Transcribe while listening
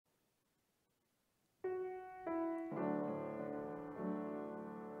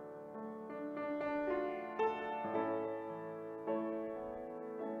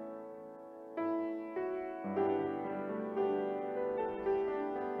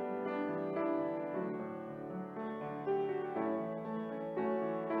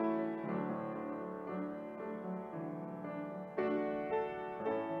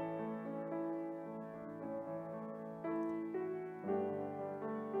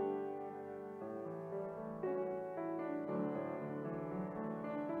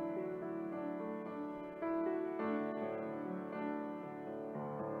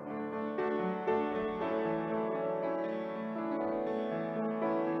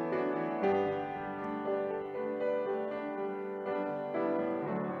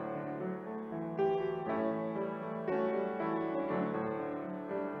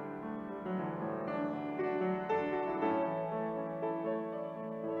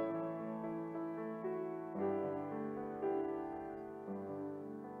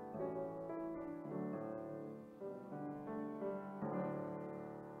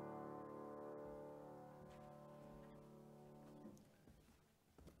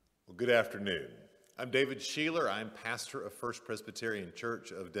Good afternoon. I'm David Sheeler. I'm pastor of First Presbyterian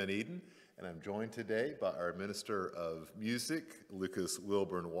Church of Dunedin, and I'm joined today by our minister of music, Lucas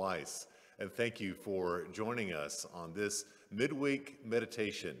Wilburn Weiss. And thank you for joining us on this midweek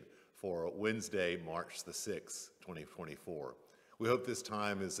meditation for Wednesday, March the 6th, 2024. We hope this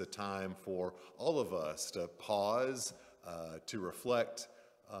time is a time for all of us to pause, to reflect,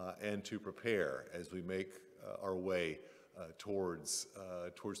 and to prepare as we make our way towards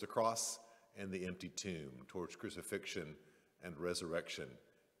the cross and the empty tomb, towards crucifixion and resurrection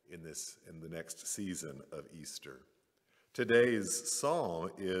in the next season of Easter. Today's psalm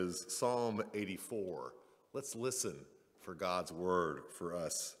is Psalm 84. Let's listen for God's word for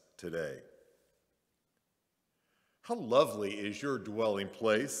us today. How lovely is your dwelling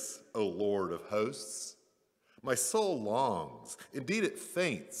place, O Lord of hosts! My soul longs, indeed it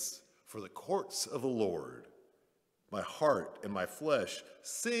faints, for the courts of the Lord. My heart and my flesh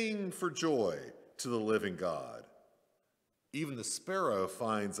sing for joy to the living God. Even the sparrow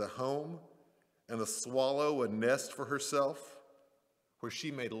finds a home, and the swallow a nest for herself, where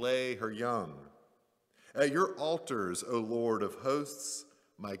she may lay her young. At your altars, O Lord of hosts,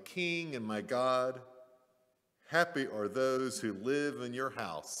 my King and my God, happy are those who live in your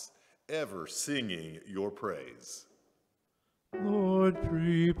house, ever singing your praise. Lord,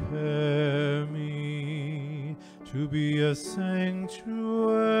 prepare me to be a sanctuary,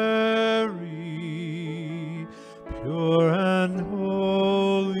 pure and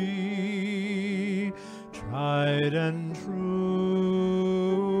holy, tried and true.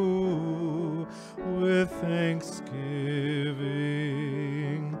 With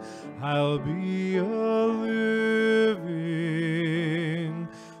thanksgiving, I'll be a living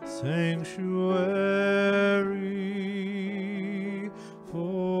sanctuary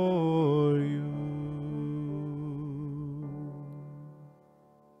for you.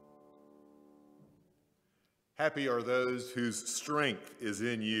 Happy are those whose strength is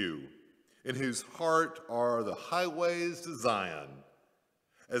in you, in whose heart are the highways to Zion.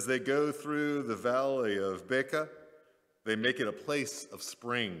 As they go through the valley of Baca, they make it a place of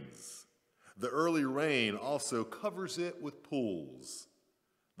springs. The early rain also covers it with pools.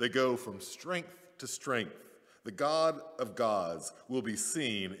 They go from strength to strength. The God of gods will be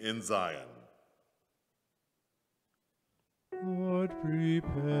seen in Zion. Lord,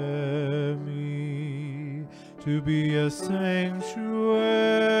 prepare me to be a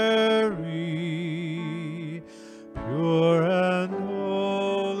sanctuary, pure and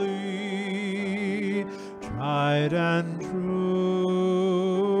holy, tried and true.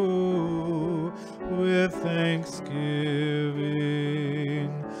 With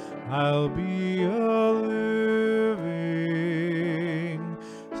thanksgiving, I'll be a living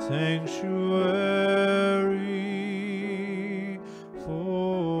sanctuary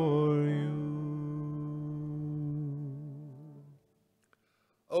for you.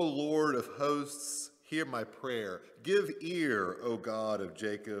 O Lord of hosts, hear my prayer. Give ear, O God of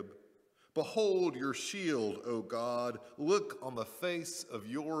Jacob. Behold your shield, O God. Look on the face of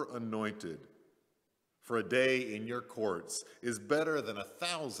your anointed. For a day in your courts is better than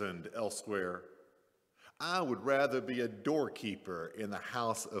 1,000 elsewhere. I would rather be a doorkeeper in the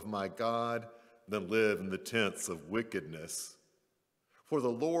house of my God than live in the tents of wickedness. For the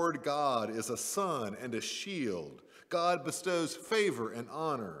Lord God is a sun and a shield. God bestows favor and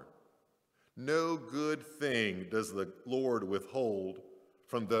honor. No good thing does the Lord withhold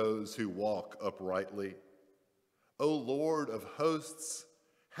from those who walk uprightly. O Lord of hosts,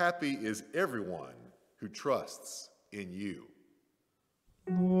 happy is everyone who trusts in you.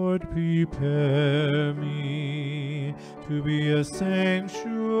 Lord, prepare me to be a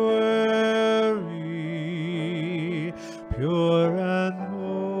sanctuary, pure and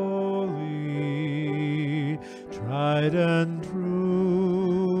holy, tried and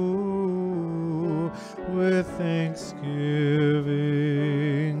true. With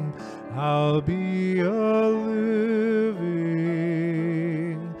thanksgiving, I'll be a living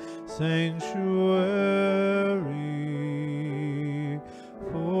sanctuary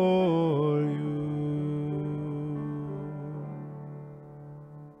for you.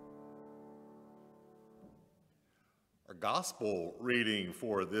 Our gospel reading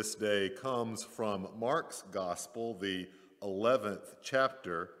for this day comes from Mark's gospel, the 11th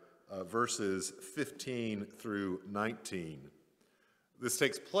chapter, verses 15 through 19. This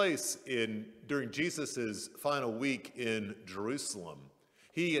takes place during Jesus' final week in Jerusalem.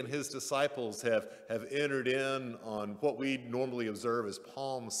 He and his disciples have entered in on what we normally observe as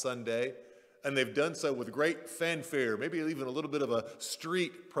Palm Sunday, and they've done so with great fanfare, maybe even a little bit of a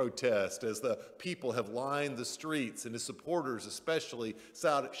street protest as the people have lined the streets, and his supporters especially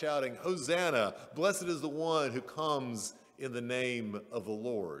shouting, "Hosanna, blessed is the one who comes in the name of the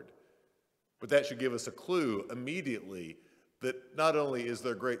Lord." But that should give us a clue immediately that not only is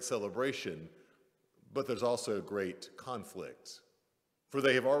there great celebration, but there's also great conflict. For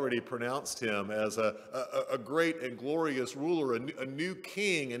they have already pronounced him as a great and glorious ruler, a new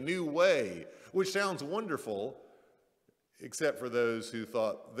king, a new way, which sounds wonderful, except for those who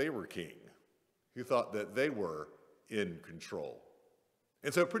thought they were king, who thought that they were in control.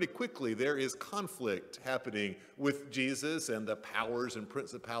 And so pretty quickly there is conflict happening with Jesus and the powers and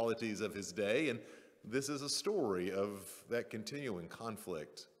principalities of his day, and this is a story of that continuing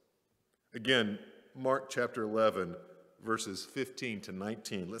conflict. Again, Mark chapter 11, verses 15 to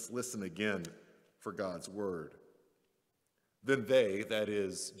 19. Let's listen again for God's word. Then they, that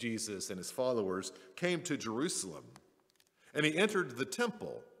is Jesus and his followers, came to Jerusalem, and he entered the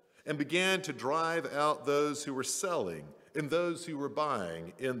temple and began to drive out those who were selling and those who were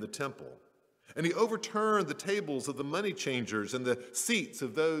buying in the temple. And he overturned the tables of the money changers and the seats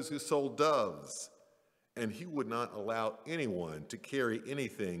of those who sold doves. And he would not allow anyone to carry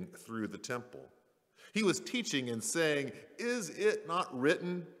anything through the temple. He was teaching and saying, "Is it not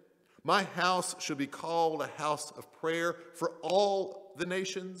written, my house shall be called a house of prayer for all the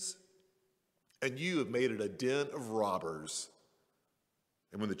nations? And you have made it a den of robbers."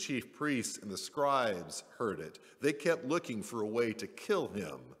 And when the chief priests and the scribes heard it, they kept looking for a way to kill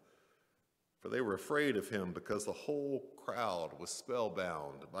him, for they were afraid of him because the whole crowd was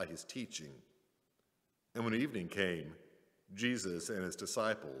spellbound by his teaching. And when evening came, Jesus and his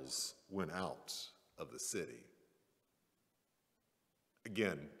disciples went out of the city.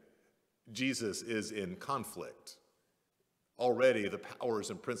 Again, Jesus is in conflict. Already the powers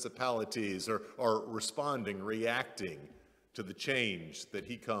and principalities are responding, reacting to the change that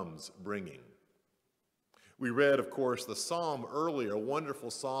he comes bringing. We read, of course, the psalm earlier, a wonderful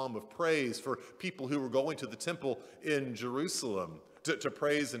psalm of praise for people who were going to the temple in Jerusalem to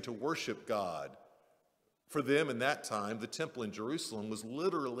praise and to worship God. For them in that time, the temple in Jerusalem was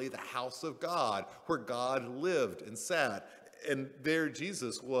literally the house of God, where God lived and sat. And there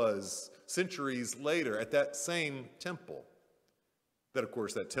Jesus was centuries later at that same temple. That, of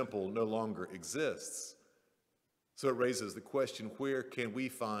course, that temple no longer exists. So it raises the question, where can we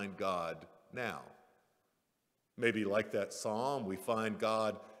find God now? Maybe like that psalm, we find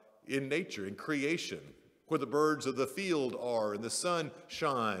God in nature, in creation, where the birds of the field are and the sun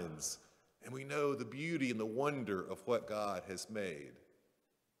shines, and we know the beauty and the wonder of what God has made.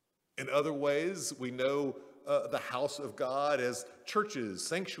 In other ways, we know the house of God as churches,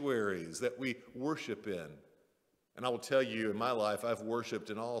 sanctuaries that we worship in. And I will tell you, in my life, I've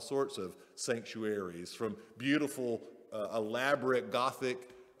worshiped in all sorts of sanctuaries, from beautiful, elaborate Gothic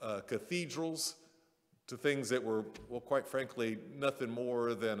cathedrals to things that were, well, quite frankly, nothing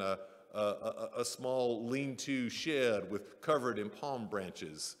more than a small lean-to shed covered in palm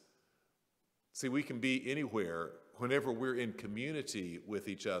branches. See, we can be anywhere whenever we're in community with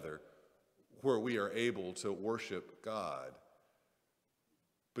each other where we are able to worship God.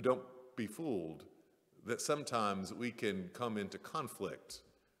 But don't be fooled that sometimes we can come into conflict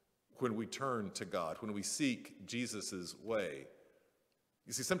when we turn to God, when we seek Jesus' way.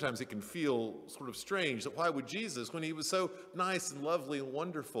 You see, sometimes it can feel sort of strange that why would Jesus, when he was so nice and lovely and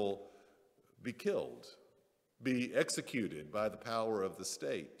wonderful, be killed, be executed by the power of the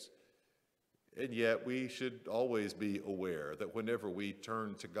state? And yet we should always be aware that whenever we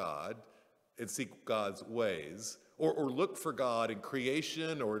turn to God and seek God's ways, or look for God in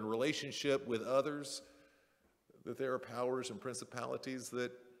creation or in relationship with others, that there are powers and principalities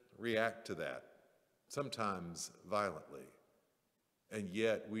that react to that, sometimes violently. And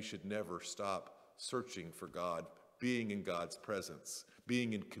yet we should never stop searching for God, being in God's presence,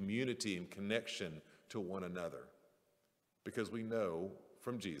 being in community and connection to one another. Because we know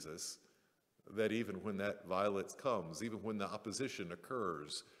from Jesus that even when that violence comes, even when the opposition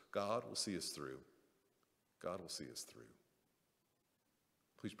occurs, God will see us through. God will see us through.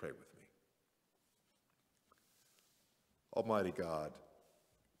 Please pray with me. Almighty God,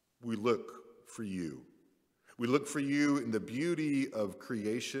 we look for you. We look for you in the beauty of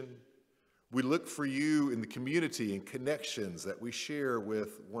creation. We look for you in the community and connections that we share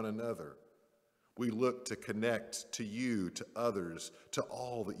with one another. We look to connect to you, to others, to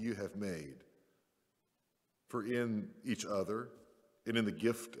all that you have made. For in each other and in the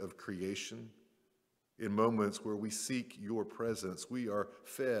gift of creation, in moments where we seek your presence, we are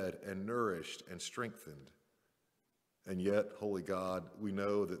fed and nourished and strengthened. And yet, Holy God, we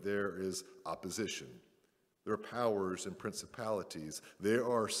know that there is opposition. There are powers and principalities. There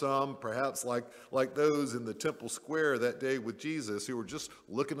are some, perhaps like those in the temple square that day with Jesus, who were just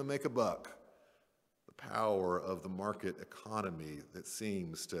looking to make a buck. The power of the market economy that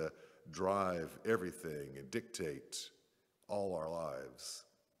seems to drive everything and dictate all our lives.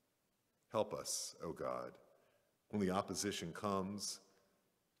 Help us, O God, when the opposition comes,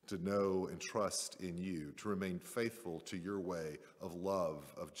 to know and trust in you, to remain faithful to your way of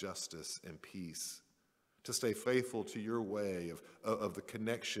love, of justice, and peace, to stay faithful to your way of the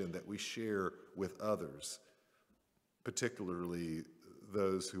connection that we share with others, particularly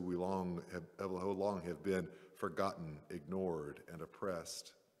those who long have been forgotten, ignored, and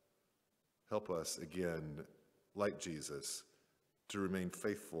oppressed. Help us again, like Jesus, to remain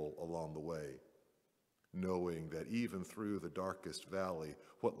faithful along the way, knowing that even through the darkest valley,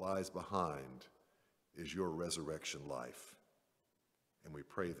 what lies behind is your resurrection life. And we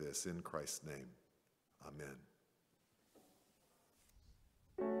pray this in Christ's name. Amen.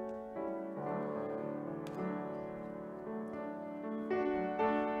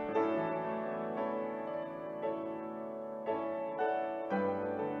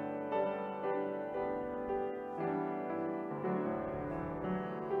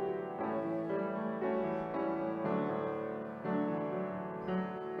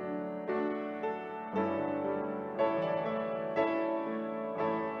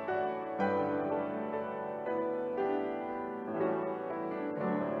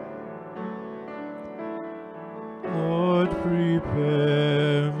 Lord,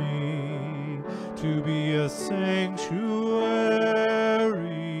 prepare me to be a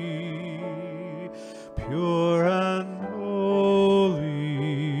sanctuary, pure and holy,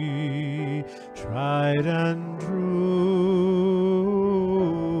 tried and true.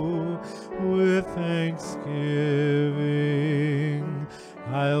 With thanksgiving,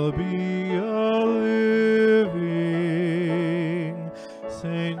 I'll be